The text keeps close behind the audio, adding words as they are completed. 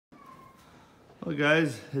Well,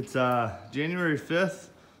 guys, it's January 5th,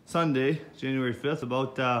 Sunday, January 5th,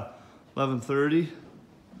 about 11:30.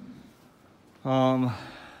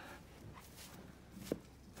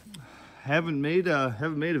 Haven't made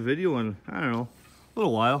a video in, I don't know, a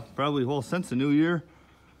little while. Probably, well, since the new year.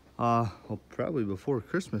 Well, probably before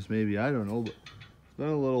Christmas, maybe, I don't know, but it's been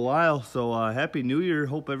a little while. So Happy New Year.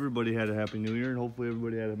 Hope everybody had a Happy New Year, and hopefully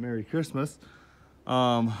everybody had a Merry Christmas.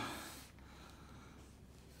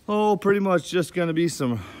 Pretty much just gonna be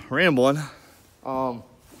some rambling. I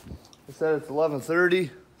said it's 11:30.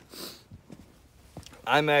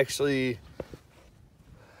 I'm actually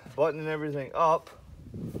buttoning everything up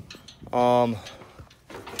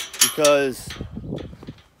because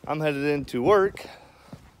I'm headed into work.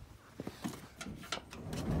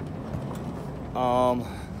 So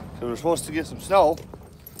we're supposed to get some snow.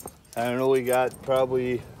 I don't know, we got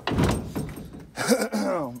probably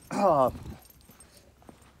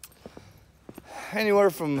anywhere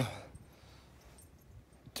from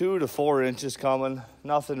 2 to 4 inches coming.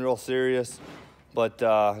 Nothing real serious, but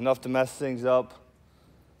enough to mess things up.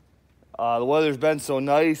 The weather's been so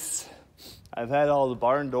nice. I've had all the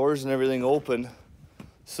barn doors and everything open,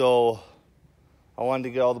 so I wanted to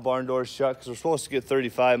get all the barn doors shut because we're supposed to get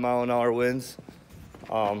 35-mile-an-hour winds.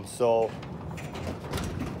 So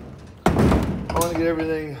I want to get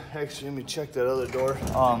everything, actually let me check that other door.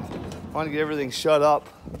 I want to get everything shut up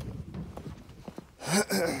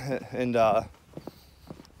and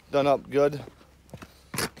done up good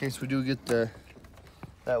in case we do get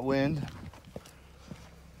that wind.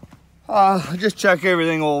 Just check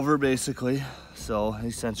everything over basically, so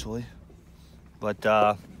essentially. But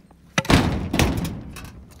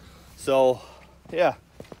so yeah,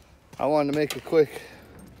 I wanted to make a quick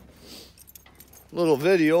little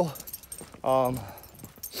video.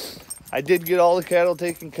 I did get all the cattle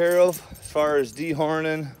taken care of as far as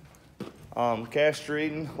dehorning,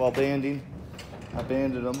 castrating, while banding. I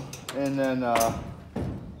banded them, and then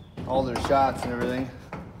all their shots and everything.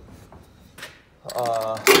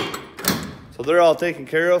 So they're all taken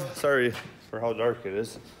care of. Sorry for how dark it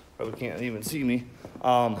is. Probably can't even see me.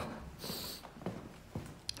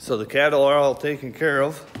 So the cattle are all taken care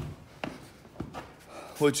of,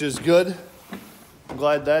 which is good. I'm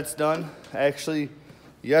glad that's done. Actually,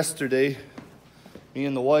 yesterday, me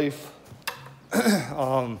and the wife,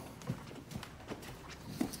 and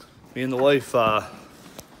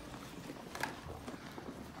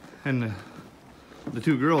the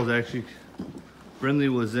two girls actually, Brindley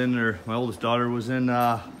was in there, my oldest daughter was in,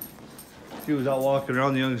 she was out walking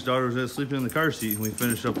around, the youngest daughter was sleeping in the car seat, and we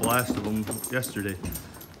finished up the last of them yesterday.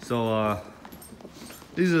 So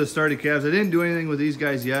these are the started calves. I didn't do anything with these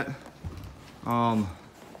guys yet.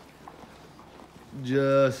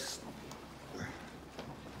 Just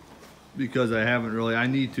because I haven't really. I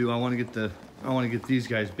need to. I want to get these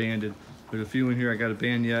guys banded. There's a few in here I got to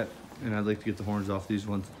band yet, and I'd like to get the horns off these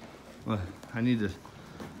ones. I need to.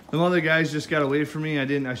 Some other guys just got away from me. I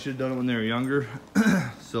should have done it when they were younger.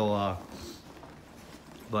 So,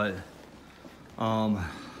 but I'm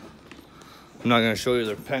not gonna show you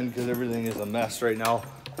their pen because everything is a mess right now.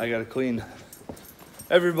 I gotta clean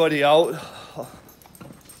everybody out.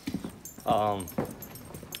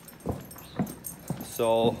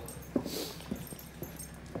 So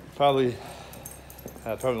probably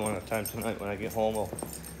won't have time tonight when I get home.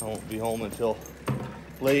 I won't be home until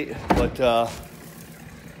late, but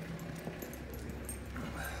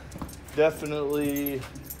definitely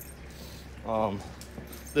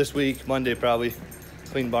this week, Monday probably,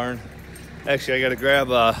 clean barn. Actually, I gotta grab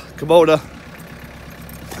a Kubota.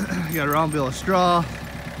 I got a round bale of straw.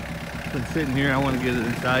 Been sitting here. I want to get it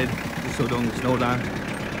inside just so it don't get snowed on.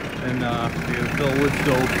 And I gotta fill a wood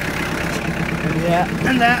stove.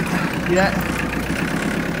 And that.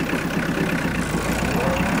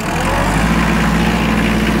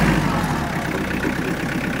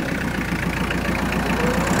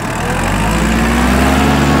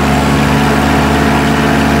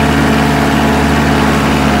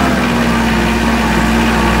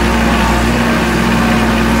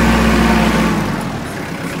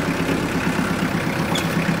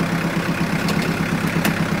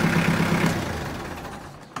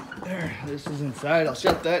 This is inside. I'll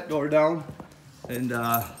shut that door down and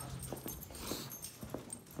come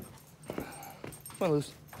on,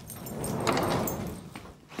 Luce.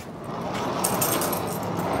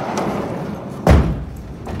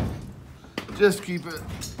 Just keep it,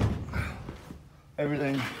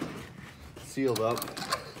 everything sealed up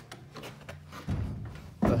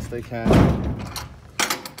best I can.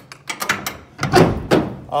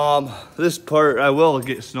 This part, I will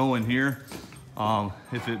get snow in here.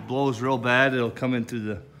 If it blows real bad, it'll come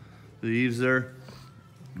into the eaves there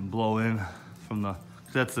and blow in from the,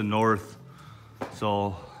 that's the north.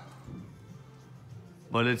 So,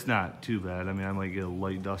 but it's not too bad. I mean, I might get a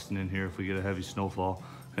light dusting in here if we get a heavy snowfall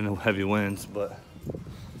and no heavy winds, but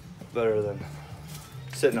better than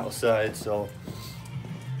sitting outside. So,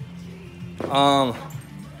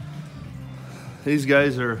 these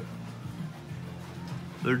guys they're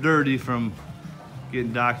dirty from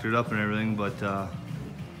getting doctored up and everything, but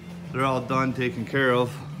they're all done, taken care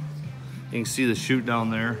of. You can see the chute down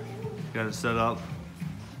there, got it set up.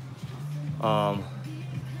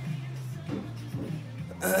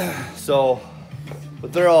 So,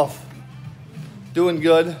 but they're all doing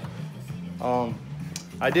good.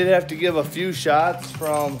 I did have to give a few shots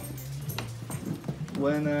from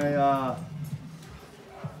when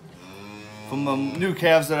from the new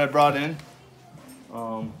calves that I brought in.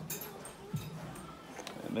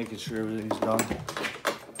 Making sure everything's done.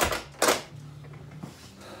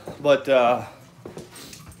 But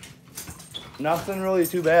nothing really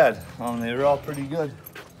too bad. They were all pretty good.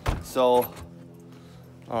 So,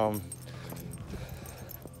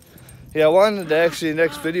 yeah, I wanted to actually,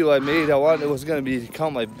 next video I made, it was gonna be to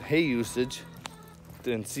count my hay usage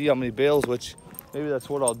and see how many bales, which maybe that's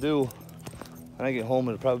what I'll do. When I get home,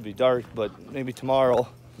 it'll probably be dark, but maybe tomorrow.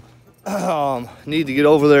 Need to get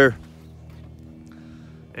over there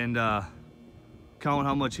and count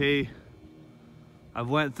how much hay I've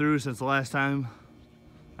went through since the last time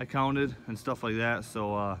I counted and stuff like that.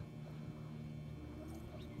 So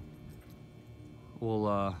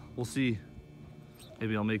we'll see.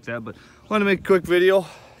 Maybe I'll make that, but I want to make a quick video,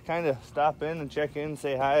 kind of stop in and check in,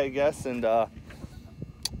 say hi, I guess, and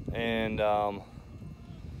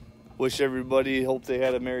wish everybody, hope they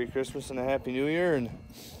had a Merry Christmas and a Happy New Year, and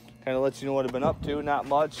kind of let you know what I've been up to. Not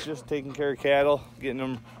much, just taking care of cattle, getting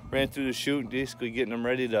them ran through the chute, basically getting them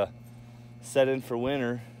ready to set in for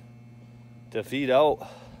winter to feed out.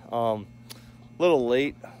 Little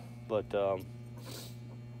late, but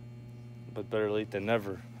better late than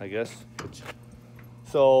never, I guess.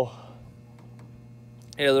 So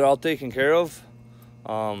yeah, they're all taken care of.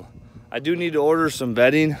 I do need to order some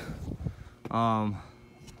bedding. I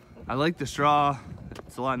like the straw,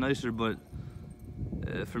 it's a lot nicer, but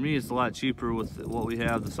for me it's a lot cheaper with what we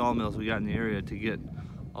have, the sawmills we got in the area, to get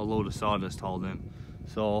a load of sawdust hauled in.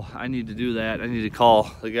 So I need to do that. I need to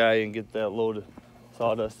call the guy and get that load of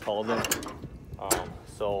sawdust hauled in.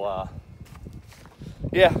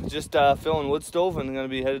 Yeah, just filling wood stove and gonna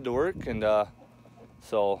be headed to work, and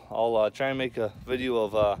so I'll try and make a video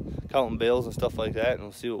of counting bales and stuff like that, and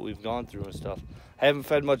we'll see what we've gone through and stuff. I haven't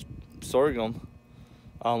fed much sorghum.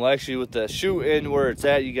 Actually, with the chute in where it's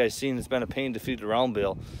at, you guys seen it's been a pain to feed the round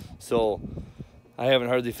bale. So I haven't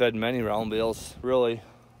hardly fed many round bales, really,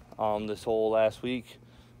 this whole last week.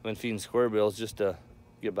 I've been feeding square bales just to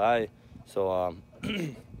get by. So,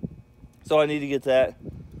 so I need to get that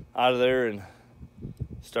out of there and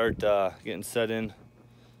start getting set in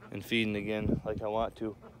and feeding again like I want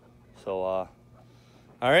to. So, all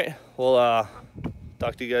right, we'll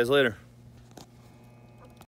talk to you guys later.